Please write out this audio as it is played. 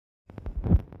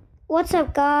What's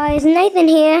up, guys? Nathan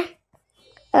here.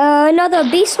 Another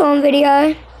bee swarm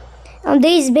video.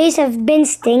 These bees have been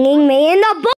stinging me in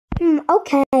the butt.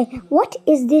 Okay, what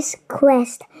is this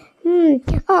quest?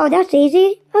 Oh, that's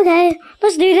easy. Okay,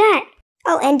 let's do that.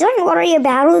 Oh, and don't worry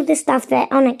about all the stuff that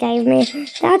Onnit gave me.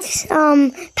 That's,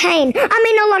 pain. I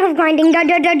mean, a lot of grinding.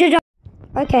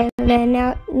 Okay,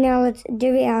 now let's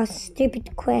do our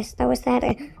stupid quest. I wish I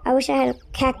had a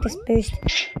cactus boost.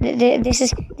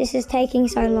 This is taking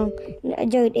so long.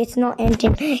 Dude, it's not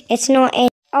ending. It's not ending.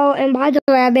 Oh, and by the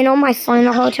way, I've been on my phone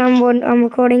the whole time when I'm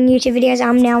recording YouTube videos.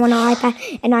 I'm now on an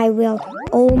iPad, and I will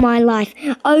all my life.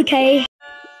 Okay,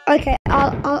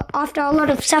 after a lot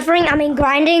of suffering,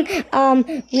 grinding,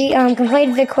 we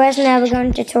completed the quest. Now we're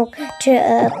going to talk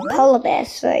to polar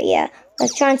bears. So yeah,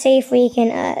 let's try and see if we can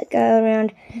go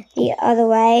around the other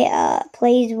way.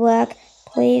 Please work.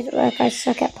 I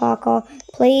suck at parkour.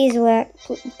 Please work.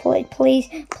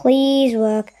 Please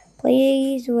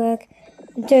work.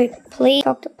 Dude, please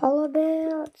talk to polar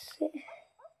bear. Let's see.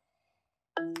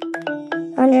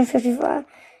 155.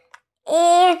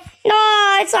 No,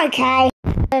 it's okay.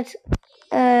 Let's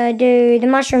do the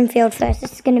mushroom field first.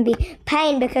 This is going to be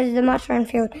pain because the mushroom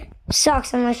field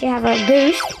sucks unless you have a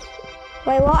boost.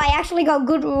 Wait, what? I actually got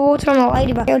good rewards from the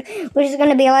ladybug field, which is going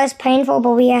to be less painful,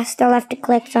 but we still have to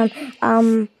collect some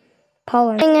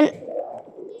pollen.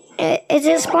 Is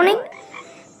it spawning?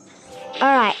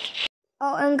 Alright.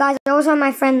 Oh, and guys, also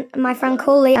my friend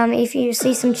Cooley, if you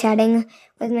see some chatting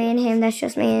with me and him, that's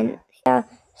just me and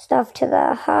stuff to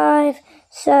the hive.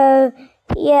 So,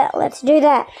 yeah, let's do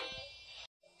that.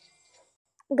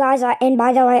 Guys, and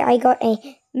by the way, I got a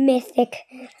mythic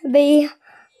bee.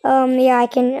 Yeah, I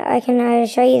can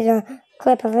show you the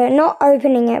clip of it. Not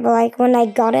opening it, but like when I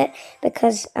got it,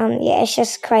 because, yeah, it's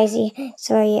just crazy.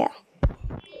 So, yeah.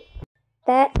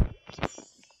 That.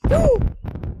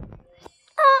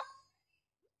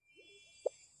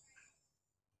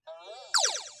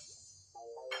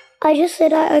 I just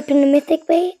said I opened a mythic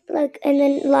bee, and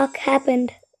then luck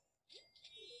happened.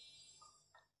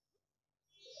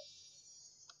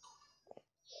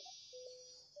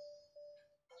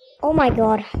 Oh my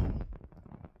god.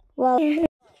 Well,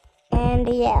 and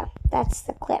yeah, that's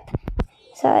the clip.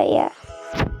 So yeah.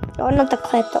 Oh, not the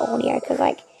clip, the audio, because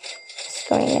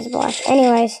screen is black.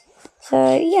 Anyways,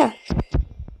 so yeah.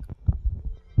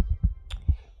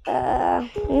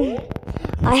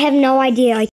 I have no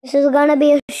idea. This is gonna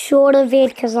be a shorter vid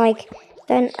because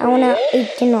then I wanna eat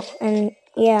dinner and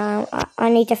yeah, I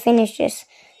need to finish this.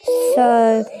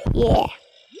 So yeah,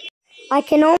 I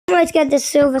can almost get the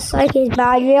silver soakies, but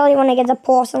I really want to get the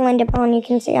porcelain dipon. You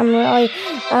can see I'm really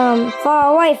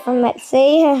far away from it.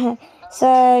 See,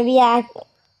 so yeah,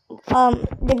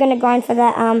 they're gonna grind for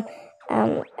that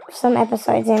some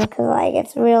episodes in because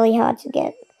it's really hard to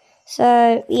get.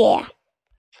 So yeah.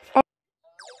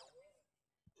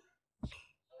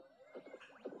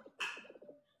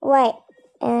 Wait,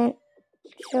 and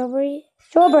strawberry.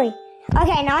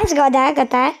 Okay, nice, got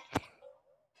that.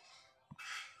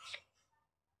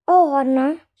 Oh, I don't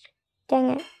know. Dang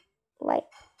it. Wait.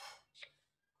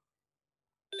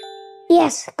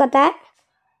 Yes, got that.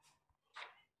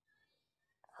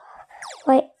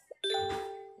 Wait.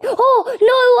 Oh,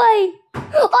 no way!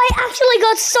 I actually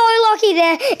got so lucky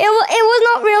there. It was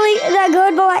not really that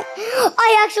good, but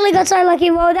I actually got so lucky.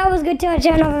 Well, that was good to end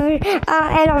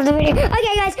of the video.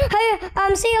 Okay, guys.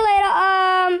 See you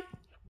later.